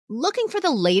Looking for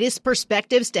the latest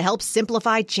perspectives to help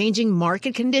simplify changing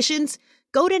market conditions?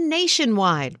 Go to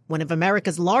Nationwide, one of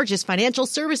America's largest financial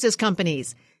services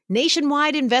companies.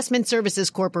 Nationwide Investment Services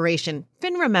Corporation,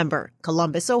 FINRA member,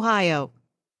 Columbus, Ohio.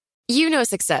 You know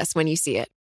success when you see it.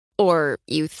 Or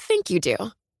you think you do.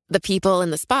 The people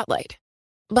in the spotlight.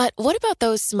 But what about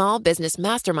those small business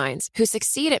masterminds who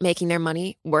succeed at making their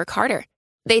money work harder?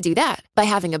 They do that by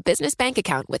having a business bank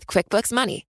account with QuickBooks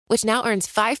Money, which now earns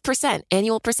 5%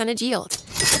 annual percentage yield.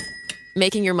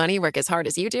 Making your money work as hard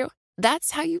as you do?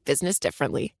 That's how you business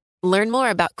differently. Learn more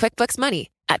about QuickBooks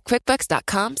Money at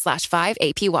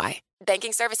quickbooks.com/5APY.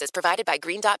 Banking services provided by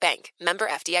Green Dot Bank. Member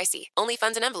FDIC. Only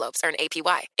funds and envelopes earn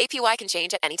APY. APY can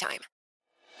change at any time.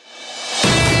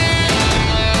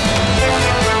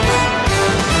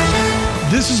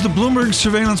 This is the Bloomberg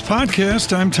Surveillance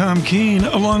Podcast. I'm Tom Keene,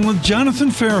 along with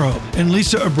Jonathan Farrow and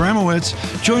Lisa Abramowitz.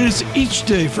 Join us each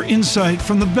day for insight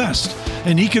from the best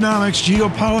in economics,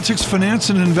 geopolitics, finance,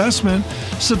 and investment.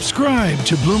 Subscribe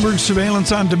to Bloomberg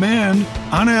Surveillance on Demand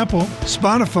on Apple,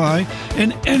 Spotify,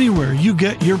 and anywhere you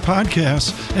get your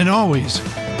podcasts, and always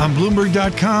on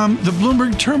Bloomberg.com, the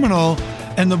Bloomberg Terminal,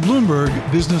 and the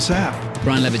Bloomberg Business app.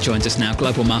 Brian Levitt joins us now,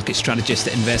 global market strategist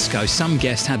at Invesco. Some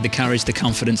guests had the courage, the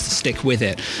confidence to stick with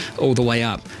it all the way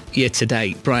up year to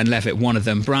date. Brian Levitt, one of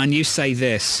them. Brian, you say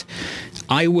this: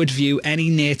 I would view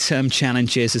any near-term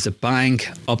challenges as a buying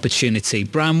opportunity.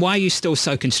 Brian, why are you still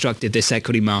so constructive this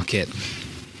equity market?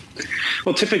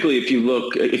 Well, typically, if you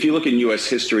look in U.S.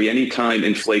 history, anytime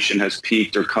inflation has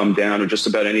peaked or come down, or just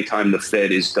about any time the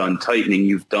Fed is done tightening,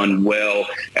 you've done well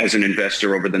as an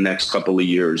investor over the next couple of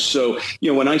years. So,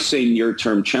 when I say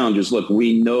near-term challenges, look,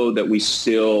 we know that we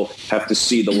still have to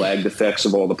see the lagged effects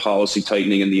of all the policy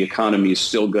tightening, and the economy is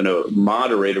still going to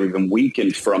moderate or even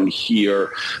weaken from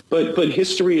here. But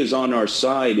history is on our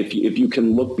side. If you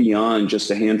can look beyond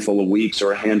just a handful of weeks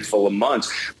or a handful of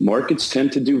months, markets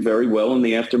tend to do very well in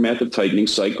the aftermath of tightening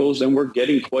cycles, and we're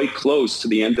getting quite close to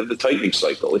the end of the tightening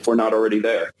cycle, if we're not already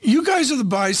there. You guys are the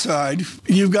buy side.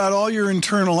 You've got all your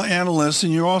internal analysts,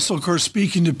 and you're also, of course,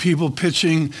 speaking to people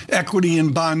pitching equity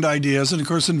and bond ideas. And, of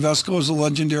course, Invesco is a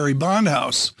legendary bond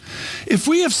house. If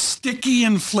we have sticky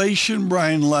inflation,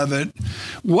 Brian Levitt,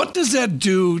 what does that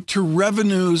do to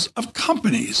revenues of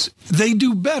companies? They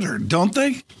do better, don't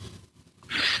they?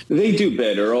 They do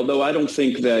better, although I don't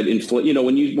think that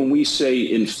when we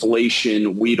say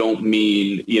inflation, we don't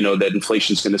mean that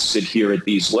inflation is going to sit here at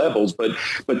these levels. But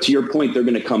to your point, they're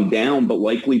going to come down, but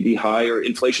likely be higher.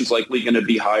 Inflation's likely going to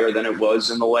be higher than it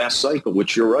was in the last cycle,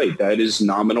 which you're right. That is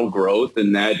nominal growth,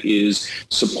 and that is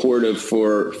supportive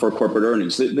for corporate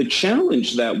earnings. The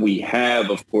challenge that we have,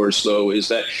 of course, though, is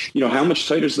that how much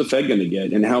tighter is the Fed going to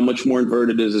get, and how much more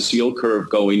inverted is this yield curve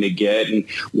going to get, and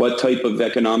what type of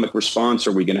economic response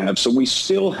are we going to have? So we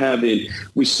still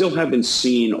haven't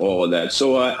seen all of that.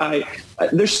 So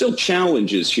there's still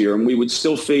challenges here, and we would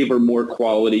still favor more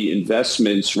quality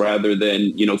investments rather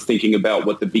than thinking about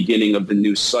what the beginning of the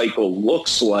new cycle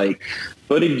looks like.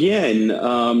 But again,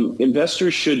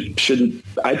 investors should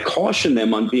I'd caution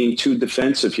them on being too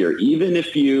defensive here. Even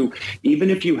if you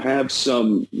have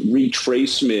some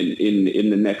retracement in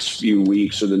the next few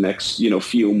weeks or the next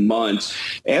few months,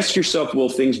 ask yourself, will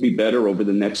things be better over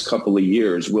the next couple of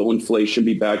years? Will inflation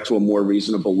be back to a more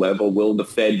reasonable level? Will the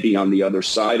Fed be on the other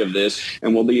side of this?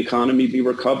 And will the economy be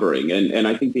recovering? And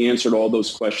I think the answer to all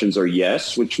those questions are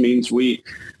yes, which means we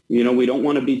don't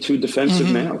want to be too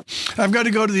defensive now. I've got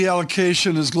to go to the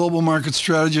allocation as global market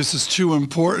strategist. Is too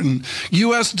important.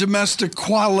 U.S. domestic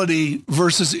quality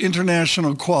versus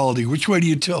international quality. Which way do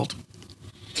you tilt?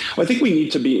 I think we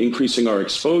need to be increasing our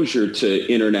exposure to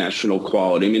international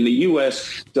quality. I mean, the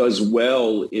U.S. does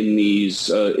well in these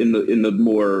in the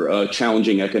more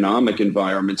challenging economic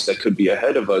environments that could be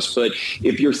ahead of us. But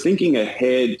if you're thinking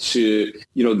ahead to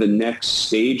the next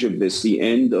stage of this, the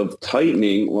end of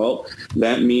tightening, well,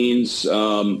 that means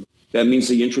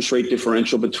the interest rate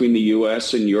differential between the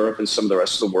U.S. and Europe and some of the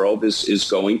rest of the world is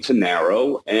going to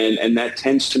narrow. And that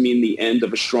tends to mean the end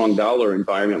of a strong dollar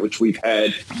environment, which we've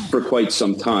had for quite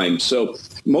some time. So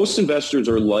most investors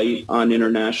are light on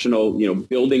international,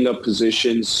 building up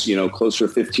positions, closer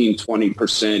to 15,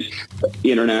 20%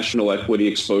 international equity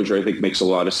exposure, I think makes a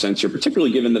lot of sense here,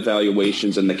 particularly given the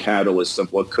valuations and the catalyst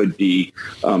of what could be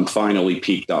finally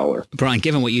peak dollar. Brian,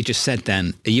 given what you just said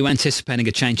then, are you anticipating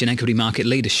a change in equity market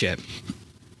leadership?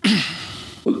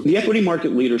 Well, the equity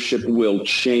market leadership will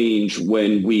change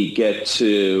when we get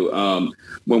to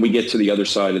the other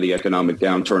side of the economic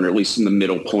downturn, or at least in the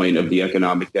middle point of the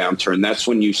economic downturn. That's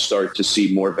when you start to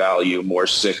see more value, more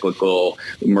cyclical,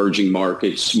 emerging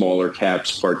markets, smaller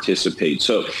caps participate.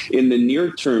 So in the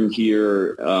near term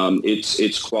here,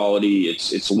 it's quality,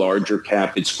 it's larger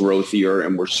cap, it's growthier,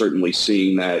 and we're certainly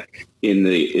seeing that in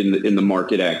the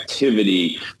market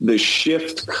activity. The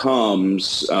shift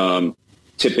comes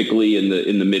typically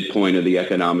in the midpoint of the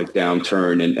economic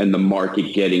downturn and the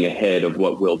market getting ahead of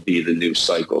what will be the new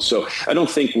cycle. So I don't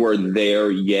think we're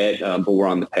there yet, but we're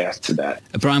on the path to that.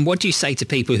 Brian, what do you say to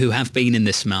people who have been in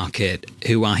this market,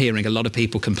 who are hearing a lot of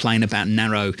people complain about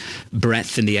narrow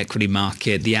breadth in the equity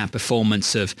market, the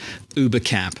outperformance of uber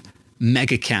cap,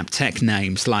 mega cap tech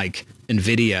names like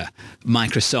Nvidia,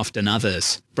 Microsoft and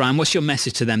others? Brian, what's your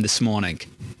message to them this morning?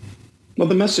 Well,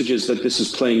 the message is that this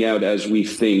is playing out as we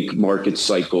think market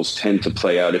cycles tend to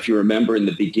play out. If you remember in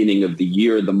the beginning of the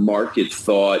year, the market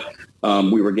thought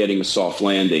we were getting a soft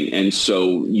landing. And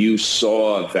so you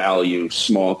saw value,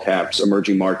 small caps,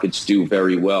 emerging markets do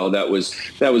very well. That was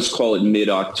call it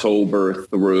mid-October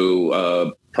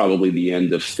through probably the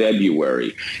end of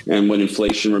February. And when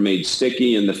inflation remained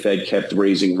sticky and the Fed kept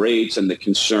raising rates and the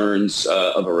concerns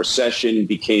of a recession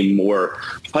became more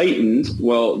heightened,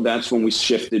 well, that's when we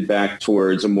shifted back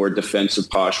towards a more defensive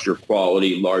posture,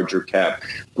 quality, larger cap,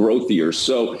 growthier.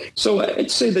 So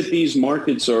I'd say that these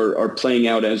markets are playing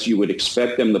out as you would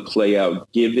expect them to play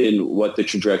out, given what the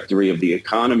trajectory of the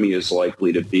economy is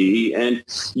likely to be. And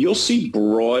you'll see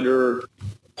broader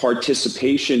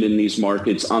participation in these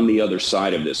markets on the other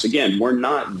side of this. Again, we're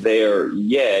not there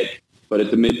yet, but at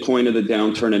the midpoint of the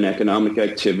downturn in economic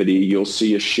activity, you'll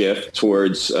see a shift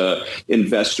towards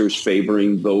investors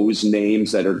favoring those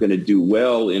names that are going to do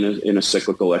well in a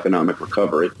cyclical economic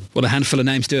recovery. Well, a handful of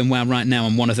names doing well right now,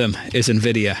 and one of them is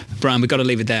Nvidia. Brian, we've got to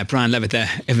leave it there. Brian Levitt there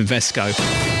of Invesco.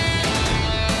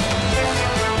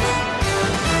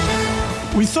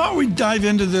 We thought we'd dive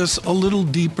into this a little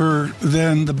deeper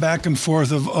than the back and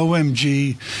forth of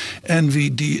OMG,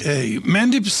 NVDA.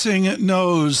 Mandeep Singh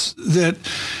knows that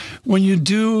when you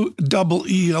do double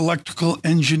E electrical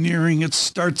engineering, it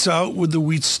starts out with the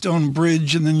Wheatstone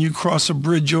Bridge, and then you cross a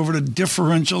bridge over to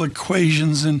differential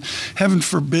equations, and heaven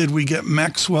forbid we get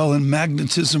Maxwell and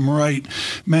magnetism right.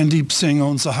 Mandeep Singh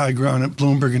owns the high ground at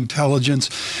Bloomberg Intelligence.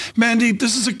 Mandeep,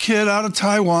 this is a kid out of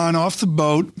Taiwan off the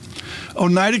boat,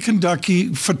 Oneida, Kentucky,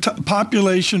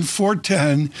 population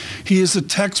 410. He is a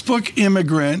textbook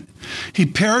immigrant. He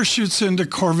parachutes into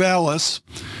Corvallis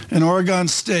in Oregon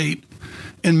State,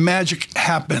 and magic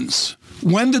happens.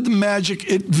 When did the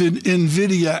magic at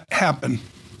NVIDIA happen?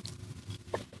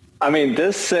 I mean,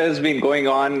 this has been going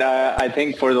on, I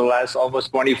think, for the last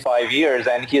almost 25 years,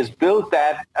 and he has built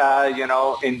that,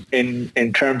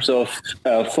 in terms of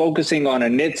focusing on a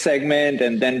niche segment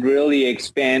and then really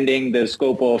expanding the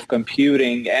scope of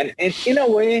computing, and in a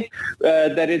way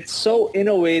that it's so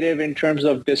innovative in terms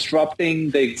of disrupting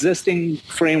the existing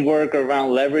framework around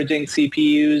leveraging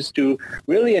CPUs to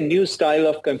really a new style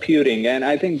of computing. And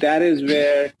I think that is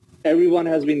where everyone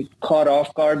has been caught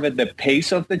off guard with the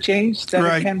pace of the change that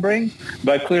it can bring.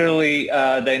 But clearly,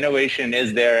 the innovation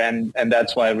is there, and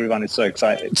that's why everyone is so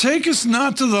excited. Take us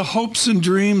not to the hopes and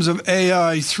dreams of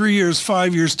AI 3 years,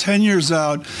 5 years, 10 years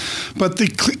out, but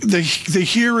the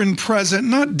here and present,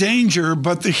 not danger,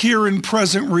 but the here and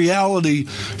present reality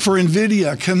for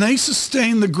NVIDIA. Can they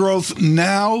sustain the growth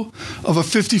now of a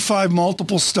 55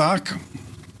 multiple stock?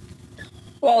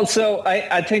 Well, so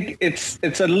I think it's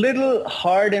a little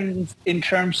hard in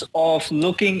terms of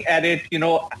looking at it,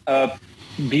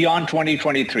 beyond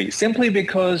 2023, simply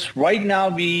because right now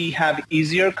we have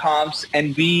easier comps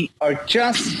and we are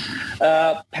just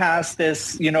past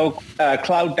this,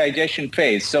 cloud digestion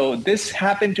phase. So this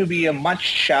happened to be a much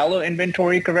shallow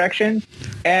inventory correction.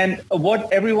 And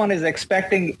what everyone is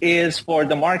expecting is for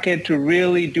the market to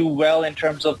really do well in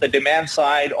terms of the demand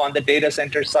side on the data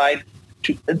center side,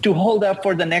 to hold up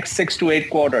for the next 6 to 8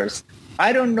 quarters.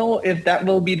 I don't know if that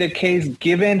will be the case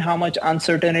given how much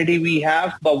uncertainty we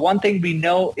have, but one thing we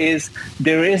know is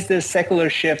there is this secular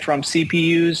shift from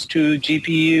CPUs to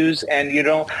GPUs, and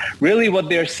really what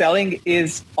they're selling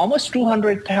is almost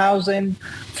 $200,000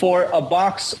 for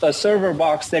a server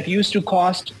box that used to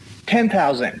cost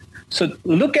 $10,000. So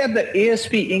look at the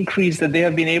ASP increase that they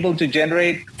have been able to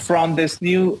generate from this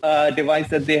new device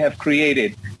that they have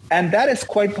created. And that is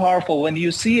quite powerful. When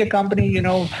you see a company,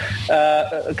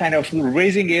 kind of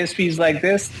raising ASPs like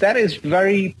this, that is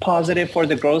very positive for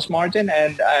the gross margin.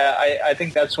 And I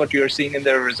think that's what you're seeing in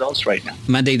their results right now.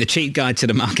 Mandeep, the cheat guide to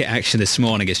the market action this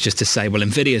morning is just to say, well,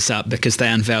 NVIDIA's up because they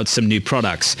unveiled some new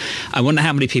products. I wonder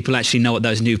how many people actually know what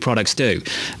those new products do.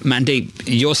 Mandeep,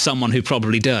 you're someone who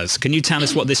probably does. Can you tell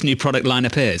us what this new product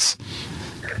lineup is?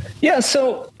 Yeah,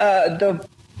 so the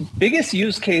biggest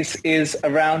use case is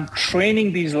around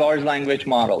training these large language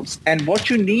models. And what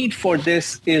you need for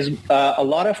this is a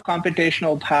lot of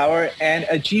computational power, and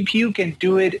a GPU can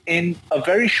do it in a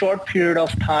very short period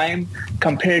of time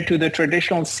compared to the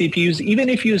traditional CPUs. Even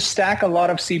if you stack a lot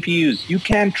of CPUs, you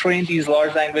can train these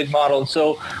large language models.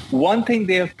 So one thing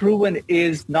they have proven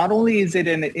is not only is it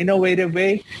an innovative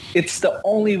way, it's the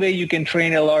only way you can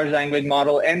train a large language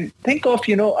model. And think of,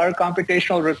 our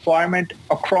computational requirement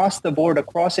across the board,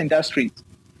 across industries.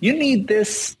 You need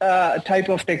this type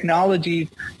of technology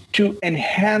to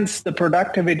enhance the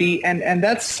productivity, and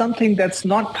that's something that's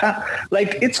not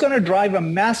it's going to drive a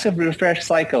massive refresh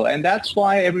cycle, and that's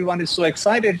why everyone is so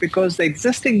excited, because the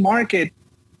existing market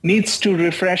needs to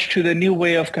refresh to the new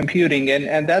way of computing,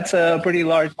 and that's a pretty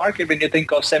large market when you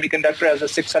think of semiconductor as a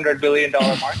 $600 billion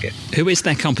market. Who is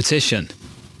their competition?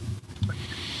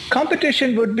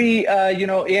 Competition would be,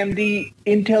 AMD,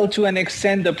 Intel to an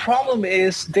extent. The problem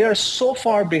is they are so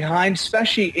far behind,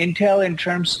 especially Intel, in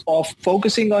terms of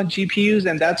focusing on GPUs.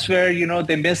 And that's where,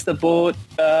 they missed the boat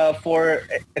for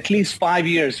at least 5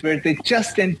 years, where they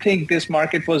just didn't think this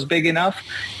market was big enough.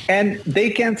 And they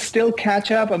can still catch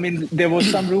up. I mean, there was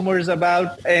some rumors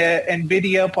about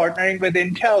NVIDIA partnering with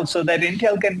Intel so that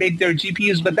Intel can make their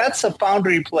GPUs, but that's a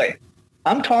foundry play.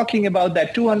 I'm talking about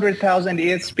that 200,000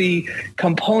 ASP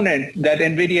component that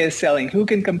NVIDIA is selling. Who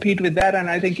can compete with that? And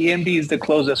I think AMD is the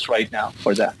closest right now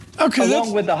for that,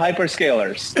 along with the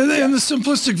hyperscalers. And the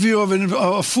simplistic view of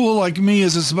a fool like me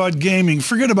is it's about gaming.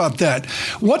 Forget about that.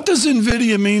 What does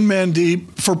NVIDIA mean,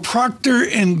 Mandeep, for Procter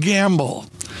 & Gamble,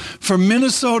 for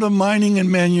Minnesota Mining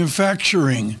and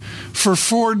Manufacturing, for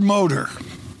Ford Motor?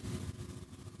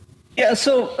 Yeah,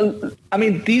 so,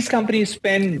 these companies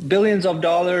spend billions of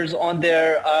dollars on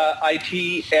their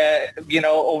IT,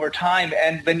 over time.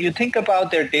 And when you think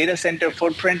about their data center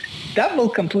footprint, that will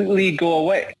completely go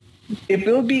away. It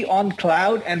will be on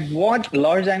cloud. And what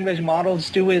large language models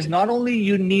do is not only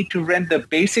you need to rent the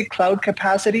basic cloud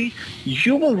capacity,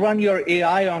 you will run your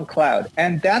AI on cloud.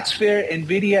 And that's where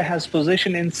NVIDIA has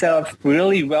positioned itself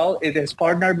really well. It has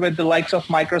partnered with the likes of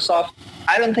Microsoft.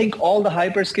 I don't think all the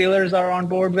hyperscalers are on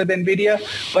board with NVIDIA,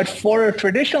 but for a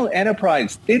traditional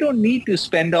enterprise, they don't need to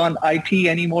spend on IT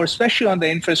anymore, especially on the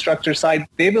infrastructure side.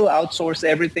 They will outsource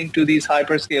everything to these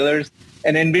hyperscalers,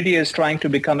 and NVIDIA is trying to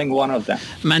becoming one of them.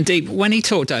 Mandeep, when he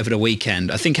talked over the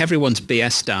weekend, I think everyone's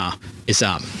BS star is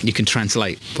up. You can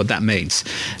translate what that means.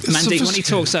 Mandeep, when he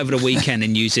talks over the weekend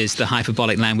and uses the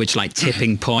hyperbolic language like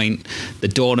tipping point, the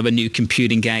dawn of a new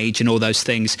computing age and all those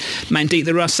things, Mandeep,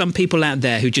 there are some people out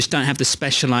there who just don't have the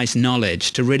specialized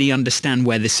knowledge to really understand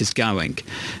where this is going.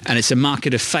 And it's a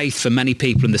market of faith for many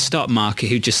people in the stock market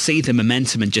who just see the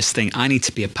momentum and just think, I need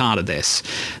to be a part of this.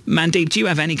 Mandeep, do you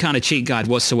have any kind of cheat guide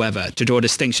whatsoever to draw a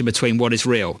distinction between what is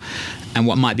real and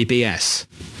what might be BS?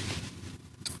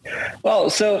 Well,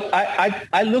 so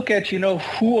I look at,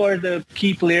 who are the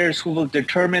key players who will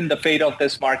determine the fate of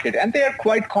this market. And they are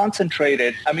quite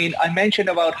concentrated. I mentioned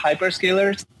about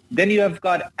hyperscalers. Then you have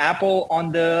got Apple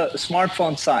on the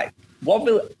smartphone side. What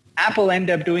will Apple end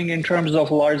up doing in terms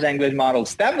of large language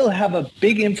models? That will have a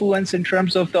big influence in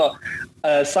terms of the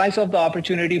size of the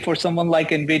opportunity for someone like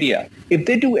NVIDIA. If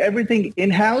they do everything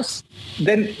in-house,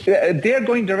 then they're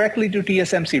going directly to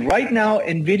TSMC. Right now,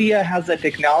 NVIDIA has the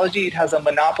technology, it has a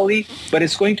monopoly, but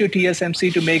it's going to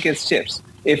TSMC to make its chips.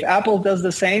 If Apple does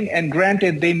the same, and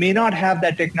granted, they may not have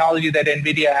that technology that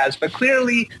NVIDIA has, but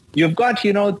clearly you've got,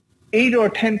 8 or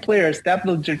 10 players that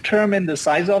will determine the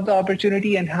size of the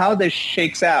opportunity and how this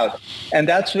shakes out. And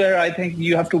that's where I think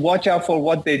you have to watch out for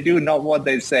what they do, not what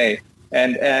they say.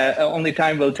 And only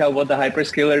time will tell what the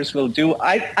hyperscalers will do.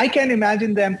 I can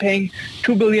imagine them paying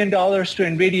 $2 billion to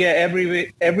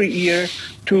NVIDIA every year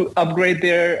to upgrade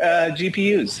their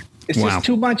GPUs. It's just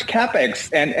too much CapEx.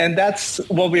 And that's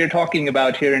what we're talking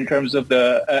about here in terms of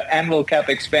the annual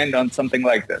CapEx spend on something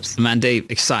like this. Mandeep,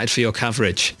 excited for your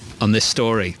coverage on this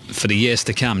story for the years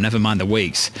to come, never mind the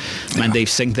weeks. Yeah. Mandeep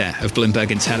Singh there of Bloomberg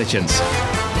Intelligence.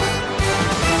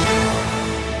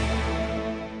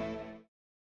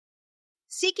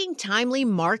 Seeking timely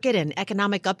market and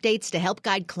economic updates to help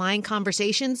guide client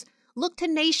conversations? Look to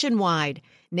Nationwide.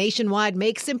 Nationwide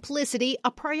makes simplicity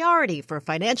a priority for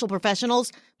financial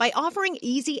professionals by offering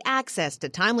easy access to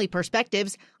timely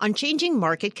perspectives on changing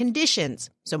market conditions,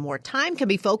 so more time can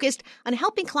be focused on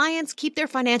helping clients keep their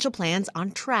financial plans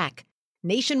on track.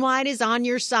 Nationwide is on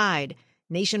your side.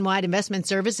 Nationwide Investment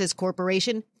Services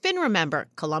Corporation, FINRA member,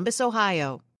 Columbus,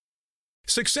 Ohio.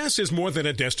 Success is more than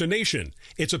a destination.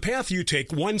 It's a path you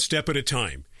take one step at a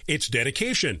time. It's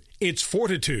dedication, it's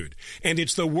fortitude, and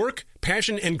it's the work,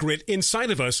 passion, and grit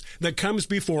inside of us that comes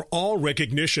before all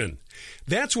recognition.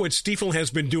 That's what Stifel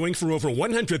has been doing for over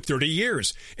 130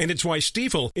 years, and it's why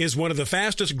Stifel is one of the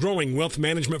fastest growing wealth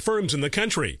management firms in the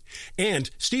country. And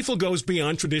Stifel goes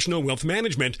beyond traditional wealth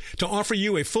management to offer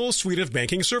you a full suite of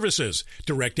banking services,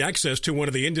 direct access to one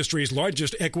of the industry's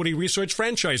largest equity research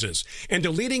franchises, and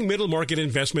a leading middle market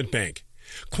investment bank.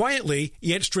 Quietly,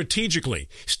 yet strategically,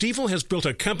 Stifel has built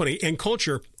a company and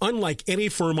culture unlike any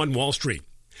firm on Wall Street.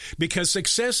 Because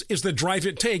success is the drive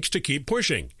it takes to keep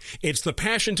pushing. It's the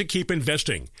passion to keep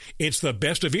investing. It's the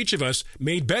best of each of us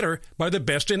made better by the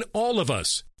best in all of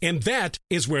us. And that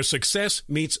is where success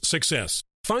meets success.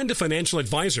 Find a financial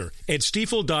advisor at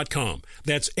Stifel.com.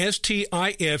 That's Stifel.com.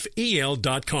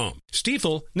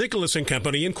 Stifel, Nicholas &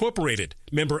 Company, Incorporated.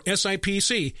 Member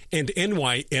SIPC and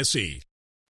NYSE.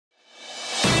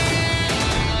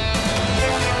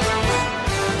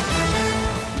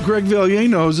 Greg Vallier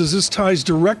knows as this ties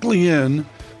directly in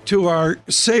to our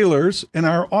sailors and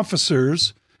our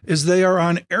officers as they are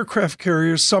on aircraft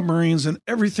carriers, submarines, and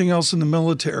everything else in the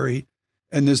military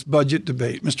and this budget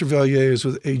debate. Mr. Vallier is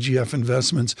with AGF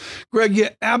Investments. Greg, you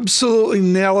absolutely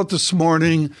nail it this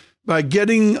morning by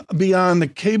getting beyond the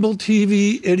cable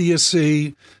TV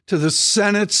idiocy to the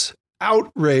Senate's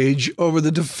outrage over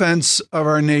the defense of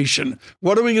our nation.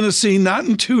 What are we going to see? Not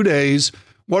in 2 days.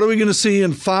 What are we going to see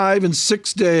in 5 and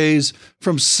 6 days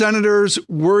from senators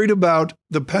worried about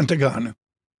the Pentagon?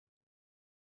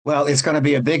 Well, it's going to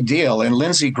be a big deal. And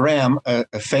Lindsey Graham, a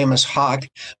famous hawk,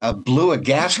 blew a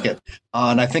gasket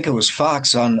on, I think it was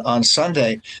Fox on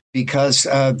Sunday, because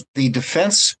the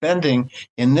defense spending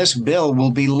in this bill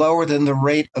will be lower than the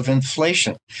rate of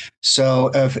inflation. So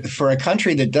for a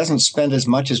country that doesn't spend as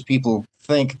much as people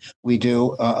think we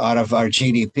do out of our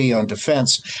GDP on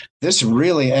defense, this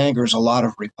really angers a lot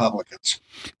of Republicans.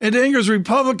 It angers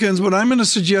Republicans, but I'm going to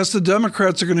suggest the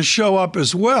Democrats are going to show up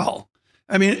as well.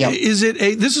 I mean, Yep.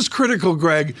 This is critical,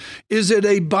 Greg, is it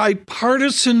a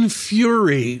bipartisan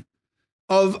fury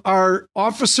of our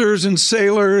officers and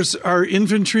sailors, our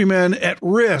infantrymen at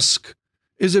risk?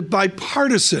 Is it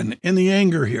bipartisan in the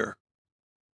anger here?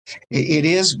 It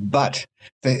is, but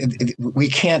we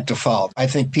can't default. I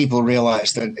think people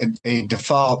realize that a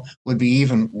default would be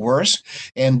even worse.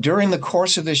 And during the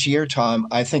course of this year, Tom,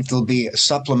 I think there'll be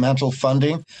supplemental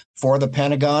funding for the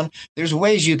Pentagon. There's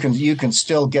ways you can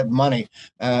still get money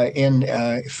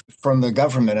from the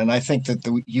government, and I think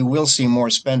that you will see more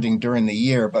spending during the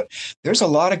year. But there's a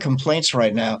lot of complaints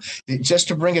right now. Just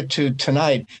to bring it to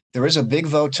tonight, there is a big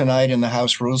vote tonight in the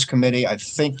House Rules Committee. I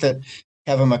think that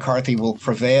Kevin McCarthy will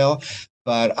prevail,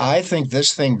 but I think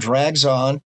this thing drags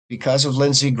on because of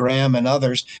Lindsey Graham and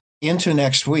others into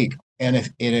next week,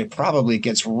 and it probably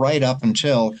gets right up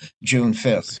until June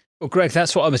 5th. Well, Greg,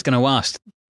 that's what I was going to ask.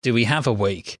 Do we have a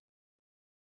week?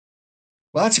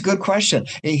 Well, that's a good question.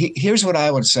 Here's what I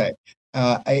would say.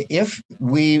 If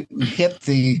we hit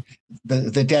the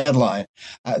deadline,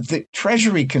 the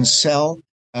Treasury can sell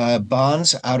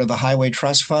bonds out of the Highway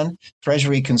Trust Fund.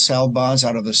 Treasury can sell bonds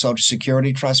out of the Social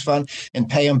Security Trust Fund and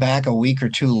pay them back a week or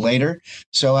two later.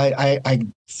 So I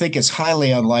think it's highly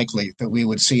unlikely that we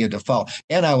would see a default.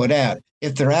 And I would add,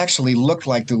 if there actually looked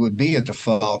like there would be a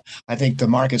default, I think the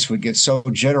markets would get so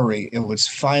jittery, it would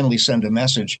finally send a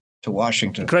message to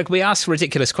Washington. Greg, we ask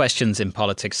ridiculous questions in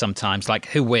politics sometimes, like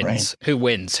who wins, Right. who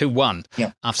wins, who won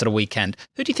after the weekend.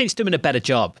 Who do you think is doing a better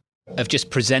job of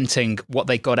just presenting what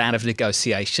they got out of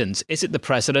negotiations? Is it the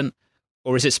president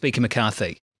or is it Speaker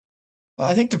McCarthy? Well,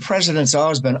 I think the president's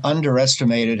always been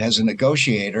underestimated as a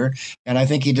negotiator, and I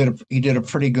think he did a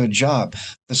pretty good job.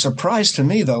 The surprise to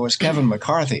me, though, is Kevin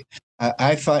McCarthy.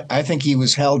 I think he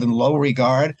was held in low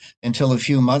regard until a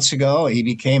few months ago. He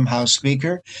became House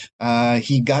Speaker.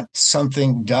 He got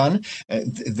something done.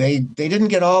 They didn't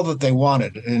get all that they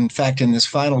wanted. In fact, in this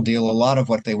final deal, a lot of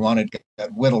what they wanted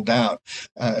got whittled down,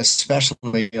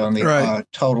 especially on the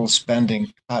total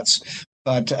spending cuts.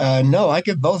 But no, I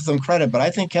give both of them credit. But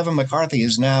I think Kevin McCarthy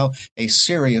is now a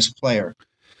serious player.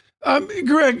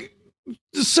 Greg,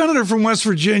 the senator from West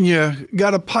Virginia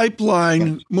got a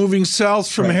pipeline moving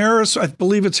south from Harris. I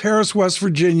believe it's Harris, West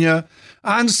Virginia,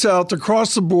 on south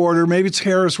across the border. Maybe it's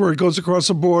Harris where it goes across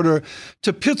the border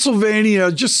to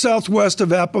Pennsylvania, just southwest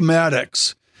of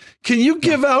Appomattox. Can you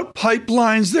give out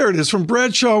pipelines? There it is, from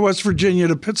Bradshaw, West Virginia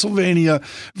to Pennsylvania,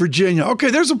 Virginia.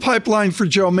 Okay, there's a pipeline for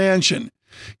Joe Manchin.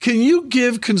 Can you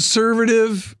give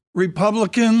conservative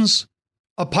Republicans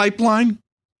a pipeline?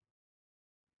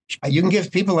 You can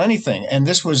give people anything. And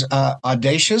this was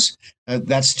audacious.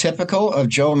 That's typical of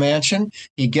Joe Manchin.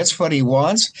 He gets what he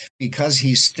wants because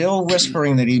he's still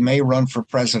whispering that he may run for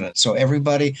president. So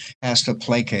everybody has to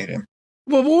placate him.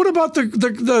 Well, what about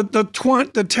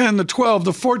the 10, the 12,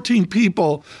 the 14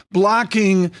 people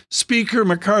blocking Speaker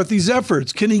McCarthy's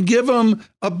efforts? Can he give them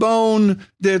a bone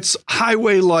that's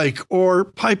highway-like or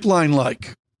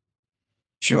pipeline-like?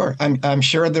 Sure. I'm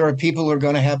sure there are people who are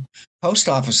going to have post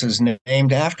offices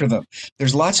named after them.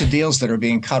 There's lots of deals that are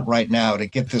being cut right now to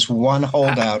get this one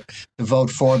holdout to vote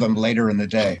for them later in the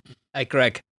day. Hey,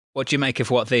 Greg, what do you make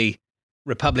of what the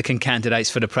Republican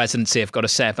candidates for the presidency have got to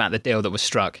say about the deal that was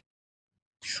struck?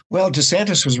 Well,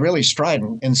 DeSantis was really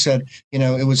strident and said,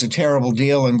 it was a terrible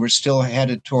deal and we're still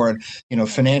headed toward,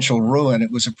 financial ruin. It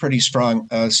was a pretty strong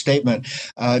statement.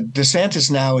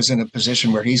 DeSantis now is in a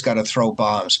position where he's got to throw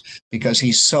bombs because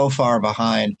he's so far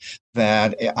behind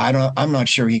that I'm not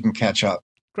sure he can catch up.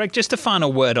 Greg, just a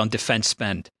final word on defense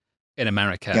spend in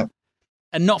America. Yep.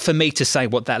 And not for me to say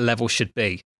what that level should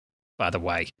be, by the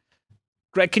way.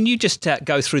 Greg, can you just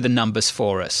go through the numbers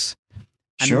for us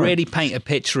and Sure. really paint a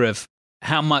picture of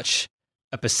how much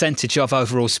a percentage of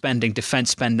overall spending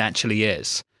defense spend actually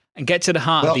is, and get to the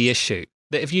heart of the issue,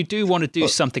 that if you do want to do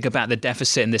something about the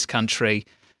deficit in this country,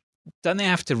 don't they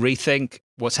have to rethink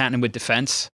what's happening with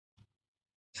defense?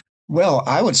 Well,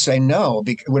 I would say no,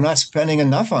 because we're not spending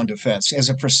enough on defense. As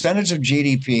a percentage of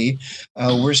GDP,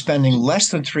 we're spending less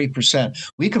than 3%.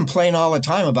 We complain all the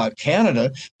time about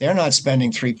Canada. They're not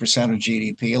spending 3% of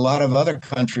GDP. A lot of other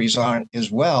countries aren't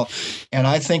as well. And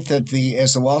I think that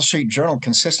as the Wall Street Journal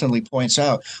consistently points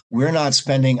out, we're not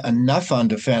spending enough on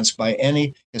defense by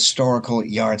any historical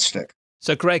yardstick.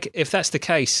 So, Greg, if that's the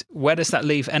case, where does that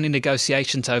leave any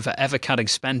negotiations over ever cutting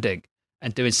spending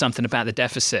and doing something about the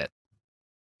deficit?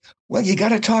 Well, you got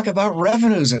to talk about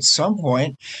revenues at some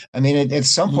point. I mean, at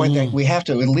some point that we have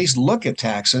to at least look at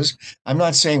taxes. I'm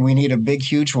not saying we need a big,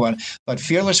 huge one, but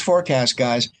fearless forecast,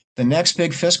 guys. The next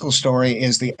big fiscal story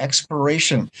is the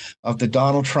expiration of the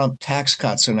Donald Trump tax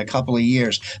cuts in a couple of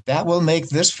years. That will make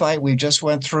this fight we just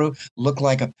went through look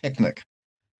like a picnic.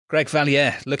 Greg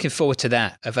Valliere, looking forward to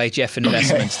that, of AGF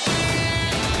Investments.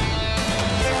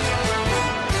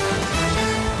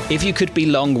 If you could be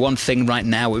long one thing right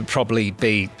now, it would probably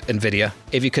be NVIDIA.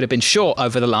 If you could have been short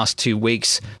over the last 2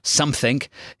 weeks, something,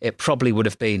 it probably would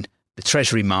have been the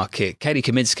Treasury market. Katie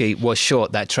Kaminsky was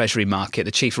short that Treasury market.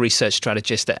 The chief research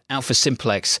strategist at Alpha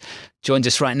Simplex joins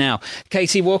us right now.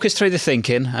 Katie, walk us through the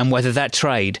thinking and whether that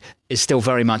trade is still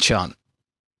very much on.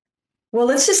 Well,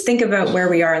 let's just think about where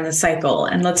we are in the cycle,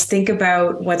 and let's think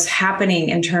about what's happening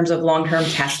in terms of long-term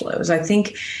cash flows. I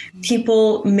think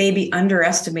people may be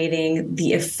underestimating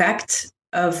the effect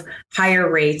of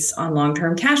higher rates on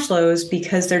long-term cash flows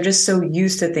because they're just so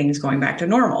used to things going back to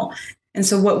normal. And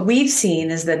so what we've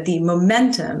seen is that the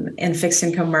momentum in fixed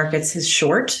income markets is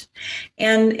short.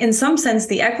 And in some sense,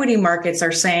 the equity markets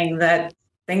are saying that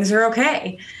things are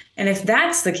okay. And if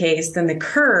that's the case, then the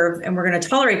curve, and we're going to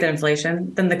tolerate the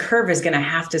inflation, then the curve is going to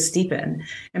have to steepen.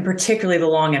 And particularly the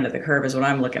long end of the curve is what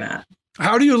I'm looking at.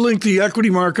 How do you link the equity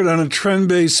market on a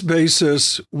trend-based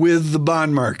basis with the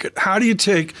bond market? How do you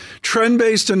take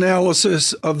trend-based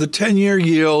analysis of the 10-year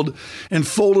yield and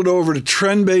fold it over to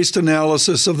trend-based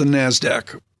analysis of the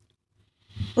NASDAQ?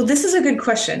 Well, this is a good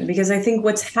question, because I think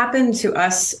what's happened to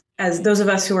us, as those of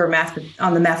us who are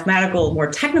on the mathematical, more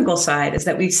technical side, is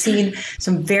that we've seen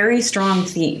some very strong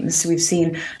themes. We've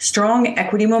seen strong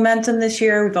equity momentum this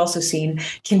year. We've also seen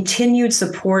continued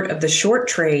support of the short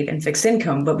trade and fixed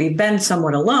income, but we've been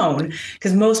somewhat alone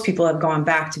because most people have gone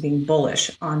back to being bullish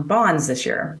on bonds this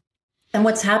year. And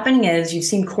what's happening is you've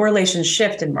seen correlations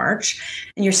shift in March,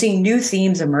 and you're seeing new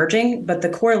themes emerging, but the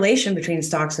correlation between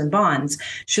stocks and bonds,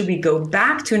 should we go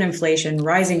back to an inflation,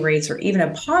 rising rates, or even a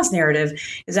pause narrative,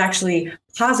 is actually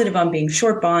positive on being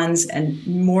short bonds and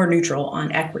more neutral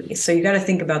on equities. So you got to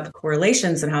think about the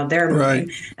correlations and how they're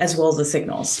moving, as well as the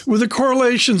signals. With the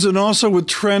correlations and also with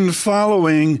trend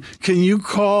following, can you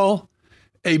call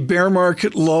a bear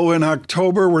market low in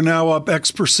October? We're now up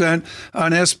X%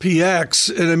 on SPX.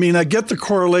 And I mean, I get the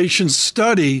correlation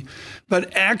study,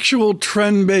 but actual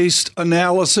trend-based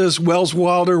analysis, Wells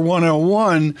Wilder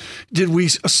 101, did we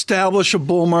establish a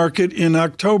bull market in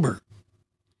October?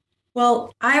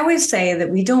 Well, I always say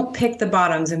that we don't pick the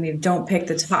bottoms and we don't pick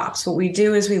the tops. What we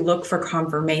do is we look for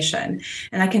confirmation.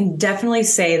 And I can definitely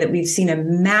say that we've seen a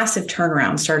massive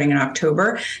turnaround starting in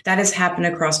October. That has happened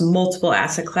across multiple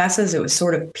asset classes. It was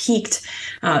sort of peaked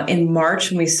in March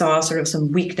when we saw sort of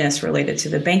some weakness related to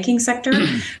the banking sector.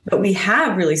 But we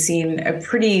have really seen a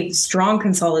pretty strong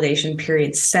consolidation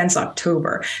period since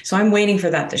October. So I'm waiting for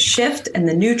that to shift. And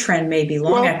the new trend may be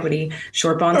long equity,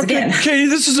 short bonds again. Katie,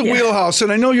 this is a wheelhouse.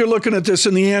 And I know you're looking at this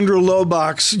in the Andrew Lowe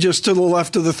box just to the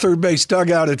left of the third base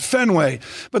dugout at Fenway.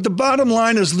 But the bottom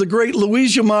line is the great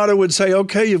Luis Yamato would say,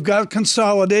 okay, you've got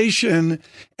consolidation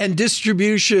and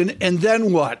distribution, and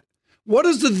then what? What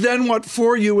is the then what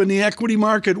for you in the equity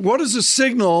market? What is the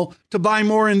signal to buy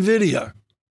more NVIDIA?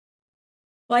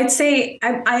 Well, I'd say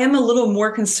I am a little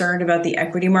more concerned about the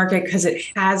equity market because it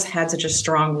has had such a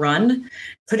strong run.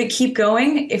 Could it keep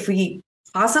going? If we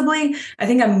possibly, I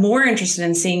think I'm more interested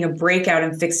in seeing a breakout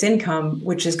in fixed income,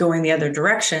 which is going the other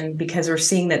direction because we're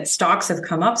seeing that stocks have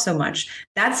come up so much.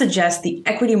 That suggests the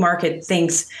equity market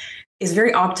is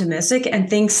very optimistic and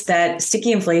thinks that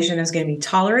sticky inflation is going to be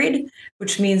tolerated,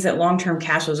 which means that long-term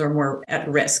cash flows are more at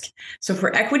risk. So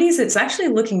for equities, it's actually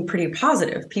looking pretty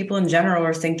positive. People in general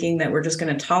are thinking that we're just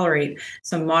going to tolerate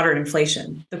some moderate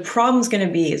inflation. The problem's going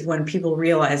to be is when people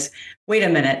realize, wait a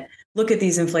minute, look at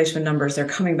these inflation numbers, they're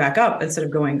coming back up instead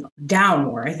of going down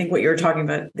more. I think what you were talking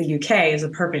about, the UK, is a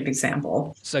perfect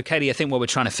example. So, Katie, I think what we're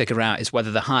trying to figure out is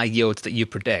whether the high yields that you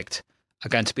predict are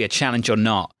going to be a challenge or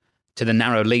not to the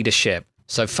narrow leadership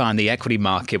so far in the equity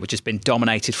market, which has been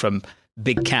dominated from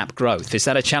big cap growth. Is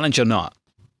that a challenge or not?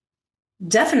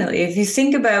 Definitely. If you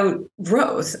think about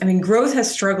growth, I mean, growth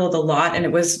has struggled a lot, and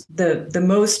it was the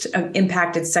most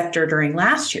impacted sector during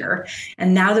last year.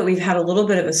 And now that we've had a little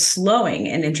bit of a slowing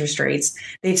in interest rates,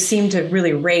 they've seemed to have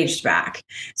really raged back.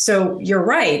 So you're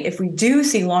right. If we do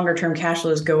see longer term cash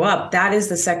flows go up, that is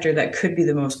the sector that could be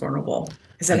the most vulnerable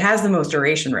because it has the most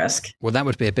duration risk. Well, that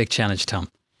would be a big challenge, Tom,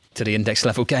 to the index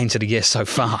level gains of the year so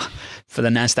far for the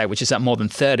NASDAQ, which is up more than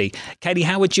 30. Katie,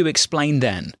 how would you explain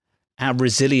then how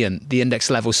resilient the index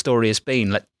level story has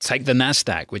been? Let's take the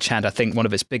NASDAQ, which had, I think, one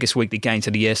of its biggest weekly gains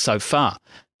of the year so far,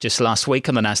 just last week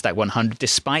on the NASDAQ 100,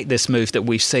 despite this move that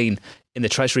we've seen in the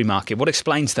Treasury market. What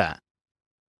explains that?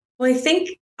 Well,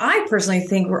 I personally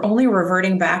think we're only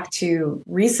reverting back to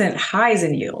recent highs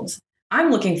in yields. I'm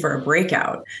looking for a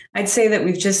breakout. I'd say that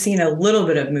we've just seen a little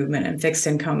bit of movement in fixed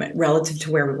income relative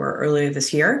to where we were earlier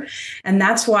this year. And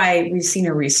that's why we've seen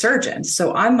a resurgence.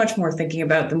 So I'm much more thinking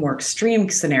about the more extreme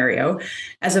scenario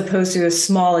as opposed to a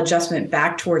small adjustment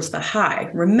back towards the high.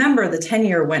 Remember, the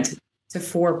 10-year went to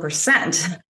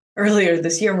 4% earlier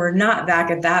this year. We're not back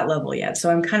at that level yet.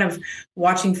 So I'm kind of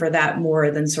watching for that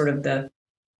more than sort of the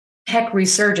tech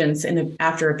resurgence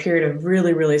after a period of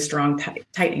really, really strong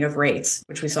tightening of rates,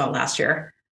 which we saw last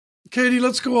year. Katie,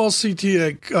 let's go all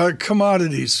CTA.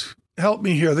 Commodities. Help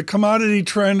me here. The commodity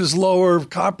trend is lower.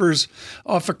 Copper's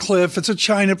off a cliff. It's a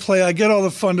China play. I get all the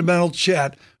fundamental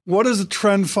chat. What does the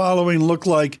trend following look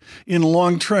like in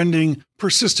long trending,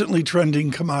 persistently trending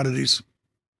commodities?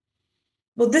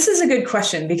 Well, this is a good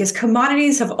question because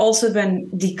commodities have also been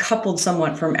decoupled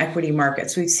somewhat from equity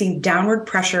markets. We've seen downward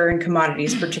pressure in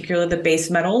commodities, particularly the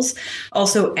base metals,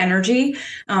 also energy.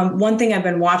 One thing I've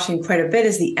been watching quite a bit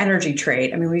is the energy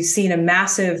trade. I mean, we've seen a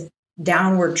massive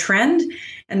downward trend,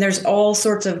 and there's all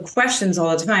sorts of questions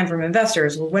all the time from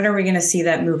investors. Well, when are we going to see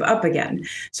that move up again?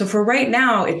 So for right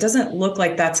now, it doesn't look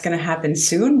like that's going to happen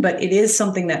soon, but it is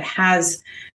something that has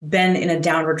been in a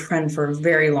downward trend for a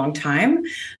very long time,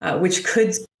 which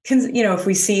could, if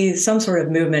we see some sort of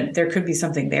movement, there could be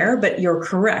something there. But you're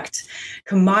correct.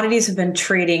 Commodities have been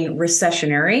trading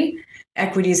recessionary.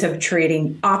 Equities have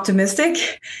trading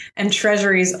optimistic, and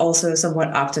treasuries also somewhat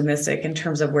optimistic in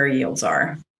terms of where yields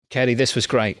are. Katie, this was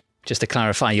great. Just to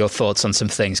clarify your thoughts on some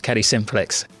things. Katie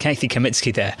Simplex, Kathy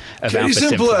Kamitsky there of Alpha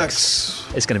Simplex.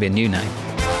 It's going to be a new name.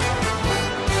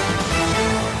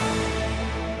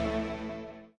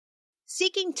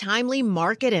 Seeking timely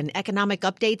market and economic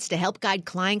updates to help guide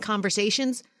client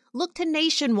conversations? Look to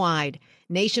Nationwide.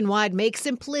 Nationwide makes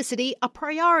simplicity a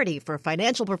priority for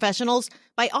financial professionals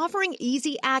by offering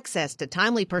easy access to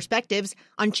timely perspectives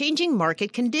on changing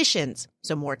market conditions,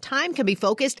 so more time can be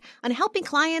focused on helping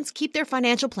clients keep their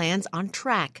financial plans on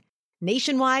track.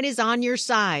 Nationwide is on your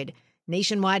side.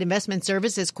 Nationwide Investment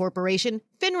Services Corporation,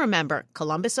 FINRA member,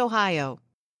 Columbus, Ohio.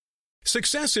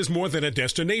 Success is more than a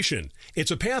destination.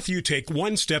 It's a path you take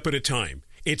one step at a time.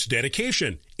 It's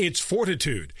dedication, it's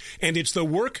fortitude, and it's the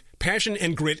work, passion,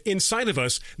 and grit inside of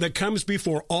us that comes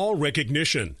before all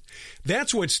recognition.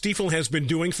 That's what Stifel has been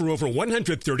doing for over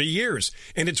 130 years,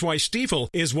 and it's why Stifel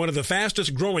is one of the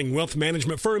fastest growing wealth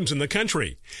management firms in the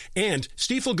country. And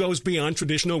Stifel goes beyond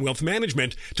traditional wealth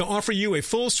management to offer you a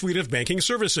full suite of banking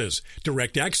services,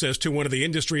 direct access to one of the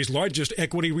industry's largest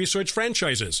equity research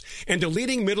franchises, and a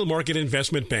leading middle market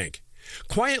investment bank.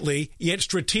 Quietly, yet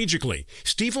strategically,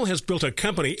 Stifel has built a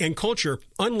company and culture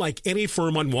unlike any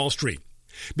firm on Wall Street.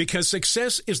 Because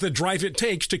success is the drive it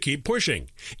takes to keep pushing.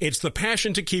 It's the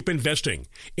passion to keep investing.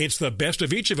 It's the best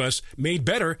of each of us made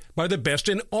better by the best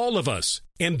in all of us.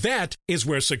 And that is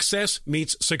where success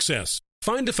meets success.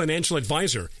 Find a financial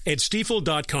advisor at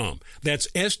Stifel.com. That's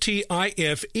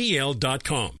Stifel.com.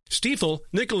 Stifel,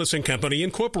 Nicholas & Company,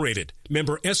 Incorporated.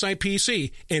 Member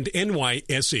SIPC and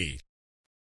NYSE.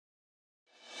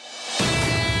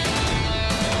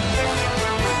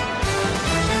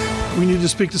 We need to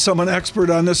speak to someone expert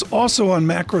on this, also on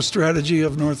macro strategy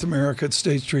of North America at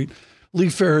State Street. Lee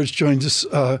Farage joined us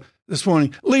this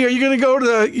morning. Lee, are you going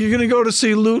to go to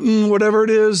see Luton, whatever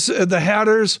it is, the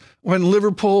Hatters when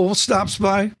Liverpool stops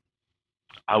by?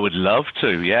 I would love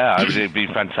to, yeah. It'd be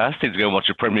fantastic to go and watch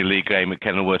a Premier League game at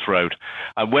Kenilworth Road.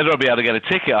 Whether I'll be able to get a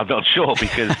ticket, I'm not sure,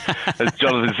 because, as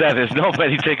Jonathan said, there's not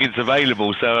many tickets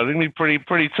available, so I think it'd be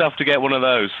pretty tough to get one of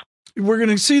those. We're going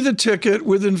to see the ticket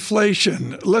with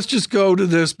inflation. Let's just go to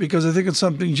this because I think it's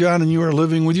something, John, and you are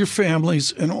living with your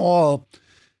families and all.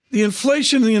 The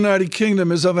inflation in the United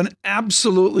Kingdom is of an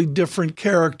absolutely different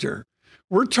character.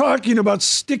 We're talking about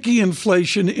sticky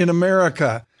inflation in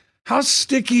America. How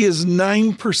sticky is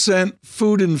 9%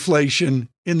 food inflation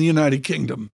in the United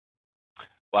Kingdom?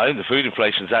 Well, I think the food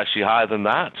inflation is actually higher than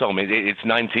that, Tom. It's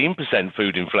 19%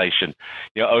 food inflation.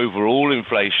 Overall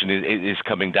inflation is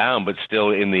coming down, but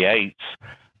still in the eights.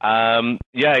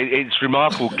 It's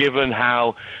remarkable given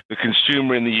how the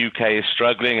consumer in the UK is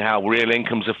struggling, how real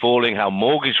incomes are falling, how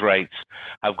mortgage rates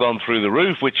have gone through the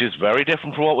roof, which is very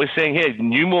different from what we're seeing here.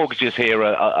 New mortgages here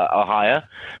are higher,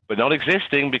 but not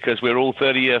existing because we're all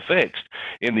 30-year fixed.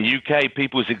 In the UK,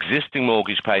 people's existing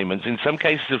mortgage payments in some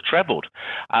cases have trebled.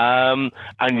 And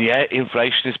yet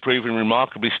inflation is proving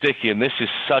remarkably sticky, and this is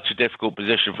such a difficult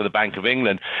position for the Bank of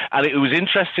England. And it was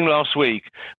interesting last week,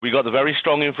 we got the very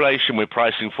strong inflation. We're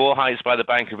pricing 4 hikes by the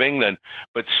Bank of England,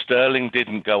 but sterling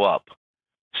didn't go up.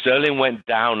 Sterling went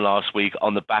down last week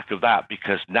on the back of that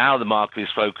because now the market is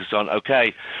focused on,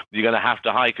 okay, you're going to have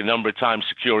to hike a number of times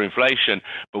to cure inflation,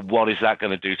 but what is that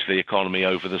going to do to the economy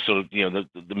over the sort of,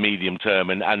 the medium term?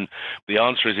 And the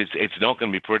answer is it's not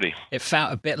going to be pretty. It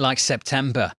felt a bit like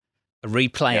September, a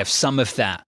replay of some of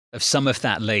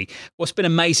that, Lee. What's been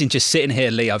amazing just sitting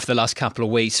here, Lee, over the last couple of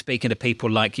weeks, speaking to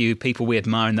people like you, people we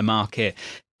admire in the market,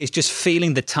 is just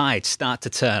feeling the tide start to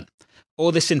turn.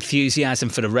 All this enthusiasm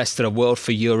for the rest of the world,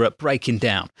 for Europe, breaking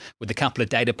down with a couple of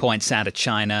data points out of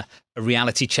China, a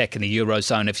reality check in the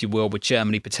Eurozone, if you will, with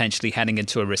Germany potentially heading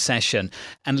into a recession.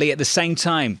 And Lee, at the same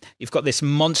time, you've got this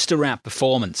monster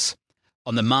outperformance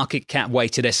on the market cap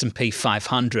weighted S&P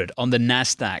 500, on the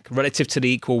NASDAQ, relative to the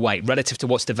equal weight, relative to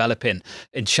what's developing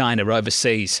in China,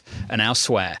 overseas and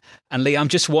elsewhere. And Lee, I'm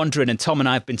just wondering, and Tom and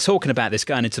I have been talking about this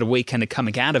going into the weekend and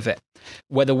coming out of it,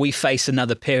 whether we face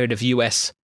another period of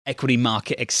US equity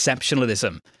market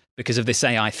exceptionalism because of this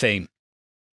AI theme.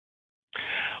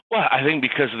 Well, I think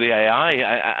because of the AI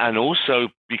and also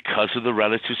because of the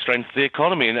relative strength of the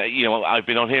economy. And, I've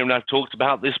been on here and I've talked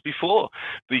about this before.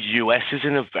 The US is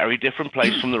in a very different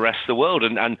place from the rest of the world.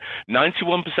 And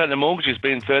 91% of mortgages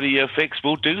being 30-year fixed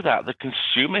will do that. The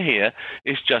consumer here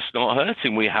is just not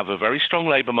hurting. We have a very strong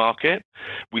labor market.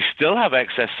 We still have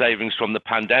excess savings from the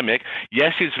pandemic.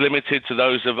 Yes, it's limited to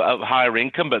those of higher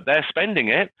income, but they're spending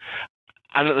it.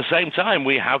 And at the same time,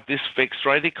 we have this fixed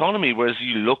rate economy, whereas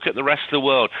you look at the rest of the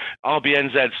world.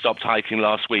 RBNZ stopped hiking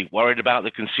last week, worried about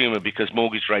the consumer because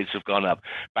mortgage rates have gone up.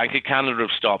 Bank of Canada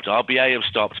have stopped. RBA have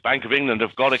stopped. Bank of England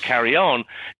have got to carry on,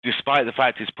 despite the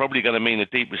fact it's probably going to mean a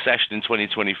deep recession in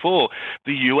 2024.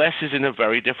 The US is in a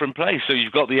very different place. So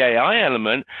you've got the AI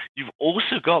element. You've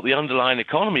also got the underlying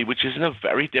economy, which is in a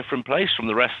very different place from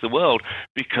the rest of the world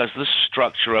because of the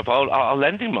structure of our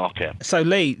lending market. So,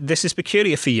 Lee, this is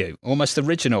peculiar for you, almost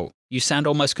original. You sound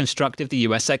almost constructive the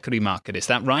US equity market. Is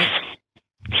that right?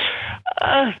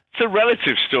 It's a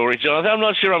relative story, Jonathan. I'm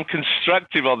not sure I'm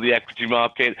constructive on the equity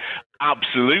market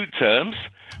absolute terms,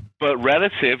 but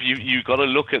relative, you've got to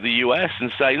look at the US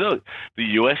and say, look, the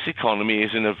US economy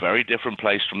is in a very different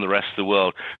place from the rest of the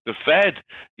world. The Fed,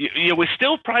 we're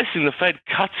still pricing the Fed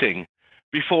cutting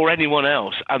before anyone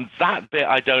else. And that bit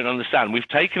I don't understand. We've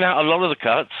taken out a lot of the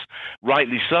cuts,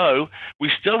 rightly so. We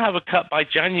still have a cut by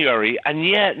January, and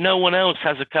yet no one else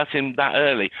has a cut in that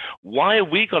early. Why have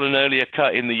we got an earlier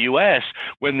cut in the US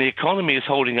when the economy is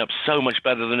holding up so much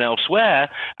better than elsewhere,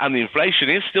 and the inflation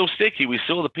is still sticky? We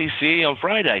saw the PCE on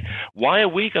Friday. Why are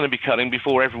we going to be cutting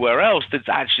before everywhere else that's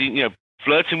actually,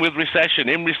 flirting with recession,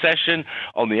 in recession,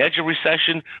 on the edge of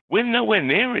recession? We're nowhere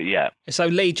near it yet. So,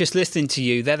 Lee, just listening to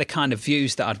you, they're the kind of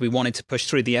views that I'd be wanting to push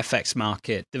through the FX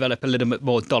market, develop a little bit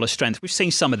more dollar strength. We've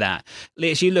seen some of that. Lee,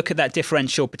 as you look at that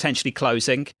differential potentially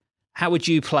closing, how would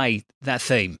you play that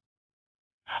theme?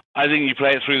 I think you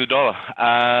play it through the dollar.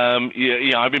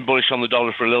 I've been bullish on the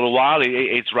dollar for a little while.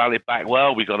 It's rallied back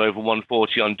well. We got over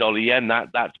 140 on dollar yen.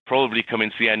 That's probably coming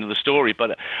to the end of the story.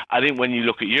 But I think when you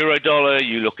look at euro dollar,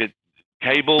 you look at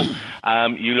cable,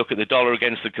 you look at the dollar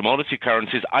against the commodity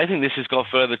currencies, I think this has got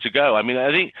further to go. I mean,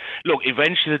 I think, look,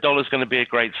 eventually the dollar is going to be a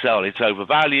great sell. It's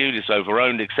overvalued, it's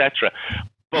overowned, etc.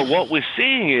 But what we're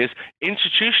seeing is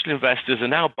institutional investors are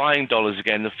now buying dollars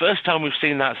again. The first time we've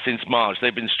seen that since March.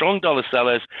 They've been strong dollar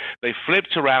sellers. They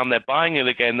flipped around. They're buying it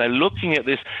again. They're looking at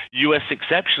this U.S.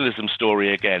 exceptionalism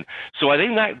story again. So I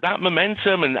think that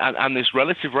momentum and this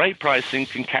relative rate pricing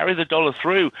can carry the dollar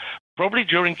through. Probably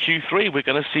during Q3, we're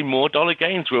going to see more dollar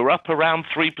gains. We're up around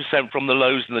 3% from the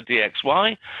lows in the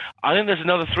DXY. I think there's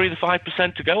another 3 to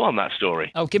 5% to go on that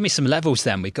story. Oh, give me some levels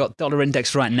then. We've got dollar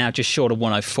index right now just short of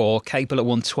 104, cable at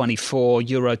 124,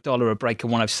 euro dollar a break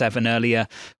of 107 earlier,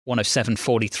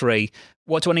 107.43.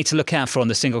 What do I need to look out for on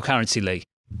the single currency, Lee?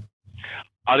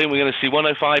 I think we're going to see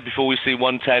 105 before we see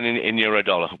 110 in euro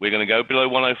dollar. We're going to go below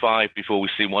 105 before we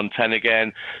see 110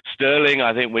 again. Sterling,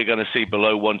 I think we're going to see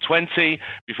below 120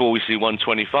 before we see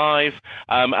 125.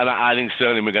 And I think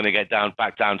sterling we're going to get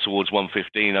back down towards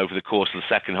 115 over the course of the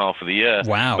second half of the year.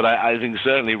 Wow. But I think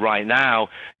certainly right now,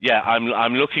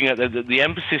 I'm looking at the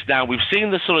emphasis now. We've seen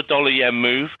the sort of dollar yen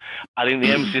move. I think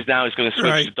the emphasis now is going to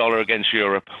switch to dollar against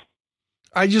Europe.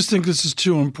 I just think this is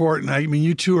too important. I mean,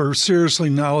 you two are seriously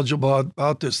knowledgeable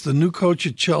about this. The new coach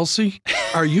at Chelsea?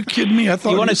 Are you kidding me? I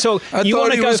thought you want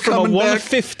to go from a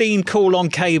 115 call on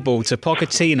cable to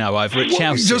Pochettino over at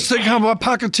Chelsea. Just think how about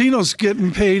Pochettino's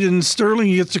getting paid and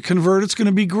sterling gets to convert. It's going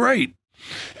to be great.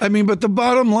 I mean, but the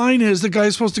bottom line is the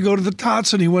guy's supposed to go to the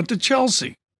Tots and he went to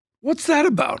Chelsea. What's that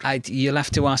about? You'll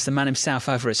have to ask the man himself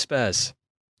over at Spurs.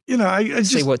 I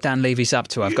just see what Dan Levy's up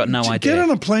to. I've got no idea. Get on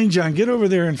a plane, John. Get over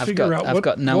there and figure out what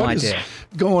is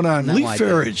going on. Lee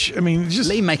Farage. I mean, just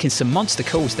Lee making some monster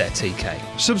calls there,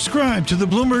 TK. Subscribe to the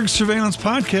Bloomberg Surveillance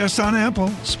Podcast on Apple,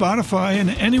 Spotify, and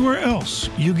anywhere else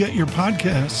you get your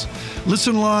podcasts.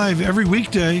 Listen live every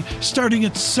weekday starting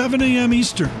at 7 a.m.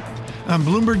 Eastern on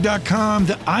Bloomberg.com,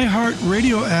 the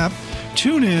iHeartRadio app,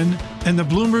 TuneIn, and the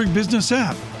Bloomberg Business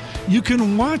app. You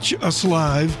can watch us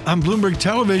live on Bloomberg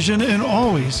Television and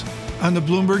always on the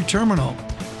Bloomberg Terminal.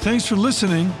 Thanks for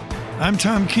listening. I'm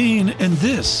Tom Keene, and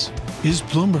this is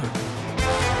Bloomberg.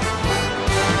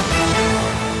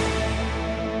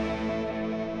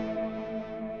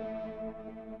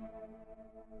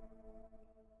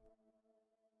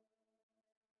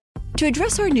 To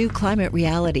address our new climate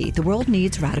reality, the world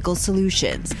needs radical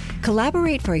solutions.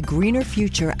 Collaborate for a greener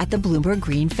future at the Bloomberg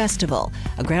Green Festival,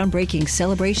 a groundbreaking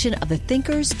celebration of the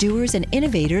thinkers, doers, and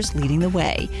innovators leading the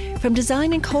way. From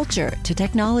design and culture to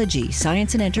technology,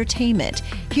 science, and entertainment,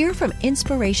 hear from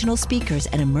inspirational speakers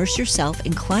and immerse yourself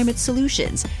in climate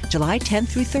solutions. July 10th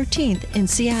through 13th in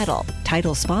Seattle.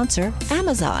 Title sponsor,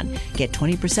 Amazon. Get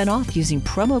 20% off using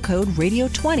promo code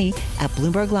RADIO20 at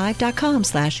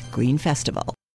BloombergLive.com/Green Festival.